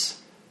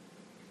faithfulness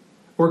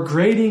or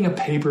grading a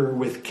paper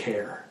with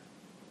care.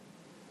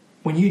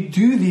 When you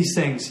do these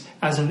things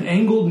as an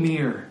angled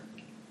mirror,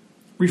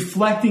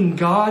 reflecting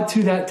God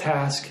to that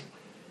task,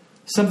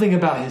 something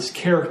about His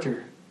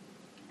character,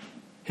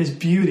 His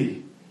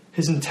beauty,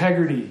 His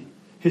integrity,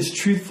 His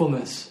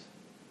truthfulness,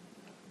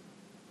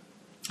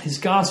 His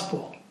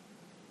gospel,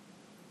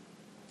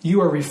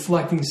 you are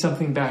reflecting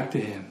something back to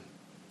Him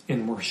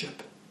in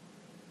worship.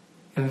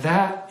 And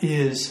that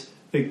is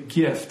the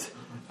gift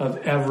of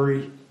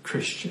every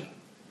Christian.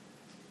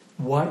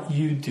 What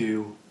you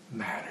do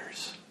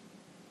matters.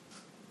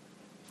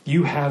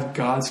 You have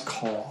God's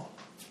call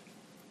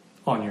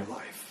on your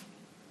life.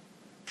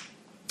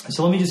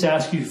 So let me just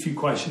ask you a few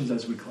questions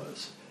as we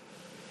close.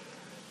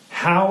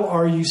 How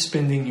are you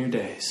spending your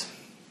days?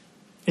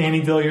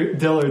 Annie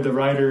Dillard, the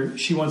writer,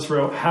 she once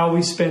wrote, "How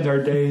we spend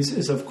our days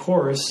is, of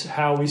course,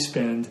 how we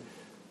spend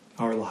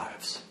our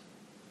lives."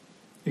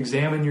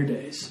 Examine your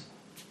days.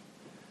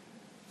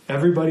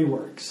 Everybody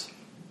works.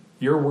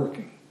 You're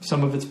working.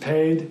 Some of it's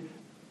paid.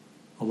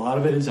 A lot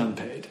of it is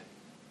unpaid.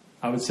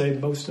 I would say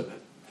most of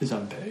it is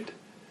unpaid.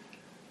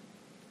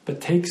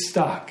 But take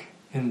stock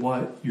in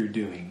what you're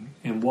doing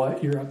and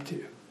what you're up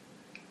to.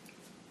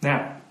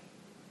 Now,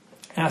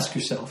 ask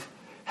yourself,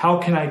 how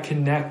can I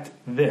connect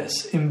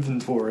this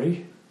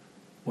inventory,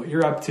 what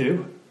you're up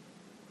to,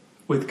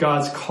 with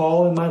God's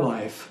call in my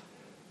life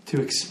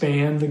to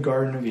expand the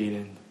Garden of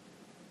Eden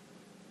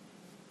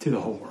to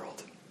the whole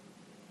world?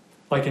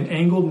 Like an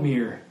angled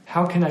mirror,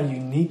 how can I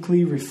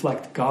uniquely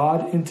reflect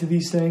God into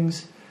these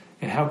things?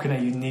 And how can I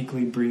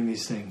uniquely bring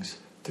these things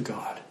to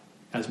God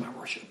as my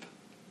worship?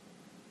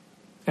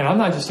 And I'm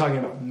not just talking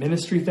about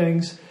ministry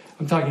things.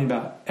 I'm talking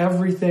about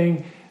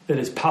everything that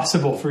is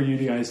possible for you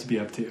guys to be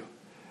up to.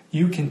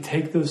 You can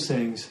take those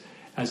things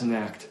as an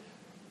act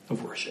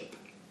of worship.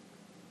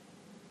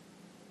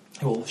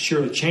 It will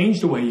surely change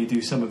the way you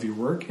do some of your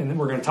work. And then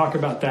we're going to talk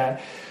about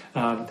that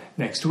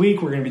next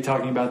week. We're going to be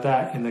talking about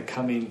that in the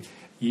coming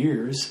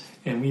years.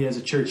 And we as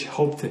a church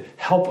hope to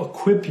help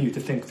equip you to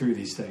think through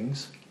these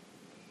things.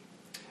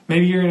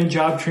 Maybe you're in a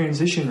job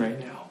transition right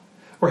now,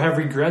 or have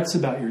regrets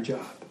about your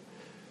job,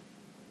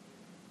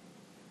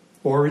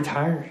 or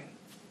retiring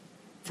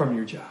from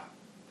your job.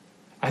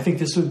 I think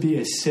this would be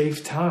a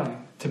safe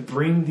time to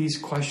bring these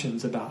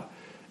questions about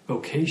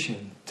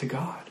vocation to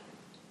God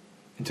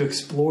and to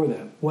explore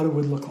them, what it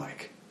would look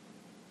like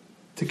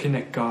to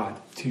connect God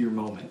to your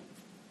moment.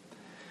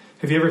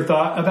 Have you ever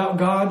thought about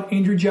God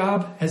and your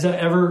job? Has that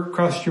ever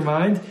crossed your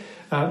mind?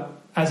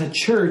 As a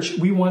church,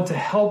 we want to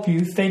help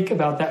you think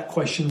about that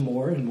question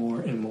more and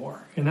more and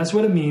more. And that's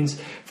what it means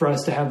for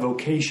us to have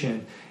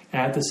vocation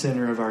at the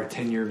center of our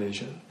 10-year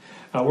vision.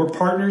 We're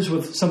partners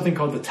with something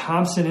called the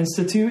Thompson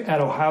Institute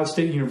at Ohio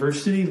State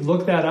University.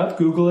 Look that up.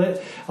 Google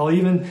it. I'll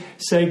even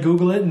say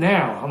Google it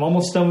now. I'm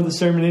almost done with the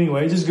sermon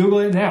anyway. Just Google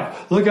it now.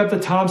 Look up the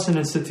Thompson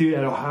Institute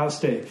at Ohio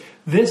State.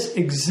 This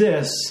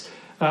exists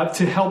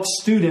to help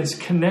students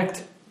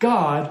connect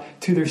God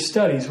to their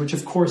studies, which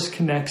of course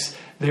connects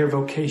their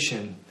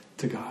vocation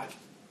to God.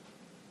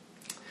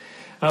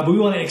 But we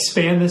want to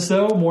expand this,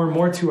 though, more and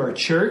more to our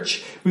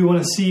church. We want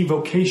to see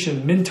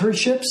vocation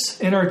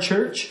mentorships in our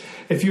church.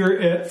 If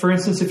you're, for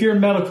instance, if you're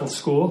in medical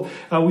school,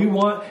 we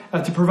want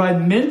to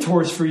provide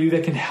mentors for you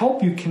that can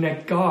help you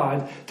connect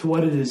God to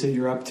what it is that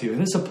you're up to.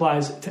 And this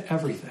applies to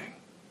everything.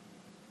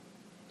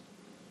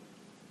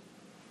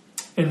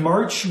 In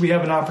March, we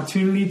have an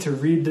opportunity to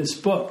read this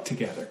book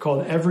together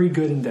called Every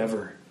Good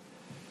Endeavor.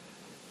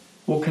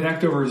 We'll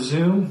connect over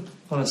Zoom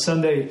on a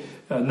Sunday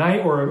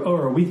night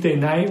or a weekday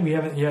night. We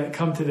haven't yet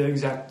come to the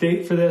exact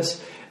date for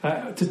this,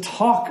 to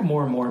talk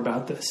more and more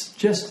about this,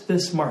 just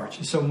this March.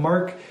 And so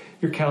mark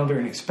your calendar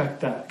and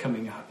expect that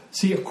coming up.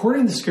 See,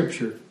 according to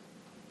Scripture,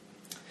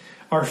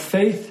 our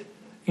faith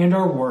and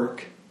our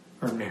work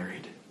are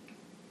married.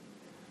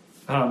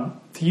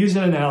 To use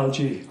an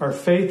analogy, our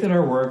faith and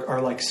our work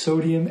are like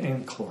sodium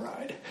and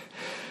chloride.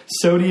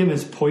 Sodium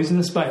is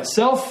poisonous by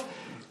itself.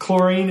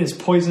 Chlorine is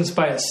poisonous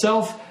by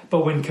itself.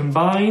 But when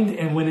combined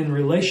and when in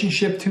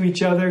relationship to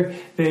each other,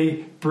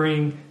 they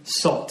bring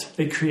salt.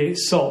 They create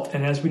salt.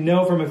 And as we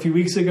know from a few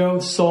weeks ago,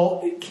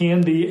 salt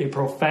can be a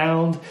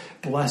profound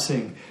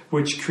blessing,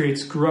 which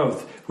creates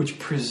growth, which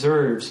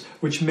preserves,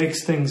 which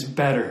makes things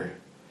better.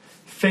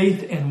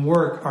 Faith and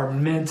work are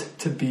meant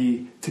to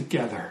be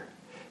together.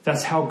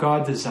 That's how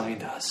God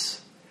designed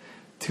us,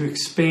 to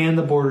expand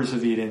the borders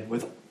of Eden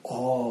with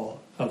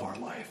all of our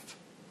life.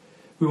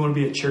 We want to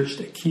be a church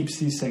that keeps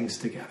these things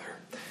together.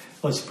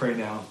 Let's pray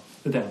now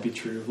that would be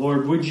true.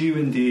 Lord, would you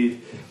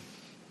indeed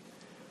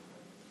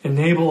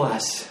enable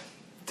us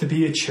to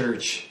be a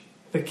church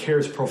that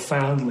cares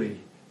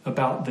profoundly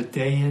about the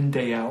day in,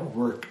 day out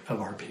work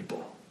of our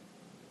people.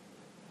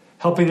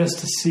 Helping us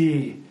to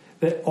see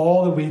that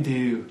all that we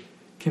do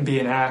can be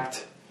an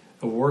act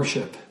of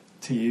worship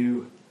to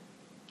you.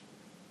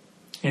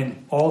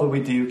 And all that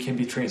we do can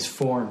be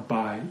transformed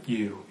by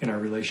you in our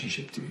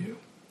relationship to you.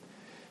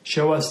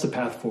 Show us the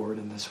path forward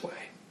in this way.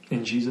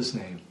 In Jesus'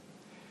 name,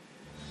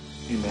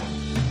 amen.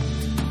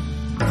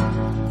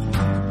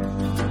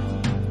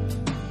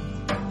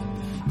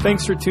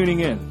 Thanks for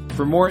tuning in.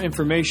 For more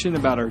information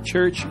about our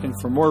church and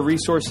for more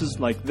resources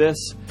like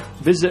this,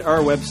 visit our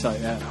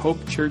website at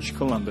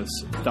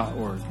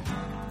hopechurchcolumbus.org.